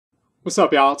What's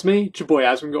up, y'all? It's me, it's your boy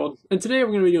Asmongold, and today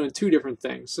we're going to be doing two different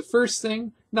things. The first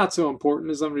thing, not so important,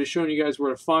 is I'm going to be showing you guys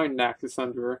where to find Nakk the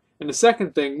Thunderer, and the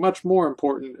second thing, much more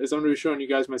important, is I'm going to be showing you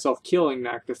guys myself killing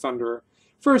Nakk the Thunderer.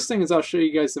 First thing is I'll show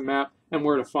you guys the map and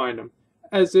where to find him.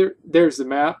 There's the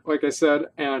map, like I said,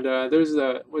 and there's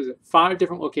what is it, 5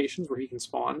 different locations where he can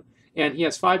spawn, and he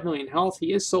has 5 million health.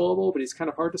 He is soloable, but he's kind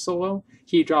of hard to solo.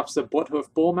 He drops the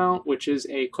Bloodhoof Bull mount, which is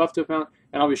a Kel'Thuzad mount,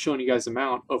 and I'll be showing you guys the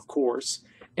mount, of course.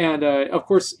 And of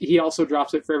course, he also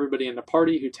drops it for everybody in the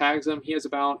party who tags him. He has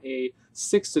about a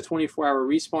 6 to 24-hour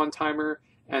respawn timer,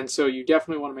 and so you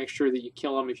definitely want to make sure that you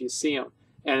kill him if you see him.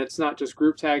 And it's not just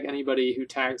group tag; anybody who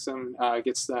tags him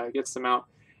gets the mount.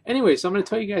 Anyway, so I'm going to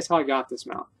tell you guys how I got this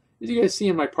mount. As you guys see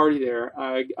in my party there,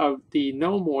 of the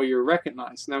gnome warrior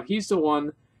recognized. Now he's the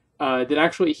one that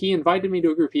actually he invited me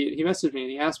to a group. He messaged me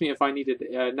and he asked me if I needed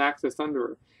Nakk the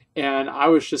Thunderer. And I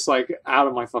was just like out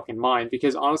of my fucking mind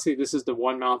because honestly, this is the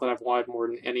one mount that I've wanted more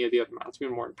than any of the other mounts,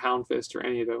 even more than Pound Fist or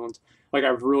any of the ones. Like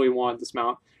I've really wanted this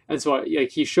mount, and so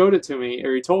he showed it to me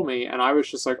or he told me, and I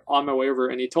was just like on my way over,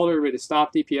 and he told everybody to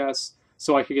stop DPS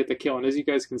so I could get the kill. And as you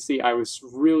guys can see, I was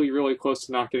really close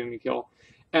to not getting the kill,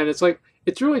 and it's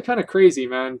really kind of crazy,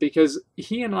 man, because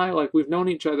he and I we've known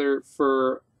each other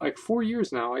for like 4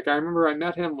 years now. Like I remember I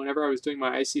met him whenever I was doing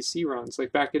my ICC runs,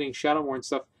 like back getting Shadowmore and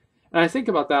stuff. And I think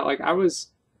about that, I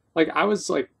was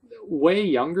way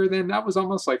younger then. That was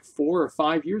almost like 4 or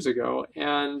 5 years ago,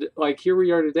 and like here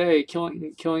we are today,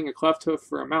 killing a cleft hoof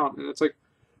for a mount, and it's like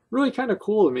really kind of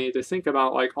cool to me to think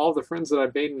about like all the friends that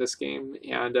I've made in this game,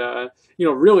 and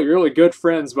really good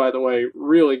friends, by the way,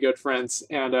 really good friends,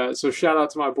 and so shout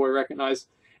out to my boy Recognize.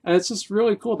 And it's just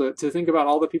really cool to think about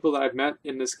all the people that I've met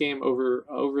in this game over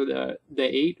the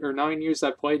 8 or 9 years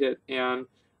I've played it. And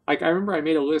like I remember I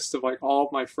made a list of like all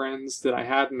of my friends that I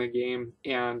had in the game,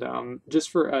 and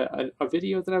just for a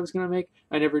video that I was gonna make,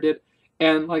 I never did.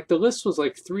 And like the list was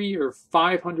like 300 or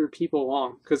 500 people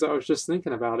long because I was just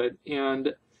thinking about it.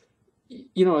 And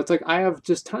it's like I have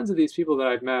just tons of these people that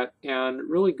I've met and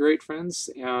really great friends,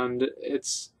 and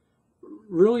it's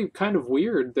really kind of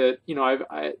weird that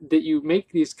that you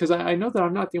make these, because I know that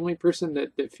I'm not the only person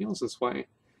that feels this way,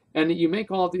 and you make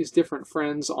all these different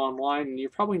friends online, and you're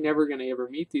probably never going to ever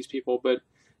meet these people, but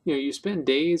you spend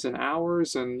days and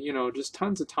hours and just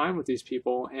tons of time with these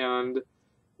people, and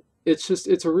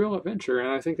it's a real adventure. And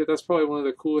I think that that's probably one of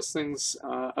the coolest things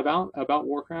about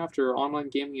Warcraft or online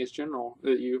gaming as general,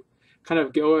 that you kind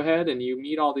of go ahead and you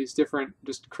meet all these different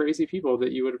just crazy people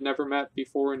that you would have never met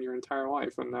before in your entire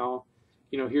life, and now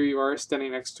here you are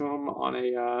standing next to them on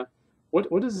a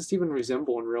what does this even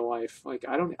resemble in real life? Like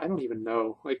I don't even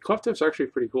know. Like cleft tips are actually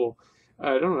pretty cool.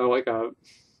 I don't know, like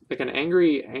an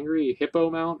angry hippo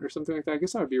mount or something like that. I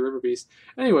guess that would be a river beast.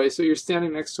 Anyway, so you're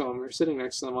standing next to them or sitting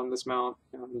next to them on this mount,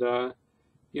 and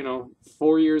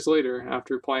 4 years later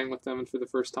after playing with them for the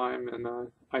first time in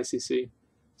ICC.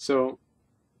 So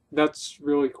that's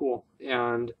really cool,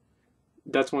 and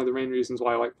that's one of the main reasons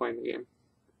why I like playing the game.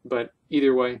 But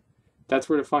either way, that's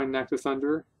where to find Nakk the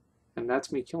Thunderer, and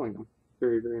that's me killing him.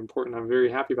 Very important. I'm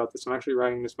very happy about this. I'm actually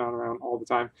riding this mount around all the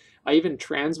time. I even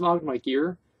transmogged my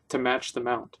gear to match the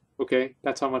mount. Okay?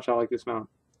 That's how much I like this mount.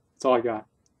 That's all I got.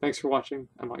 Thanks for watching,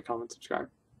 and like, comment, subscribe.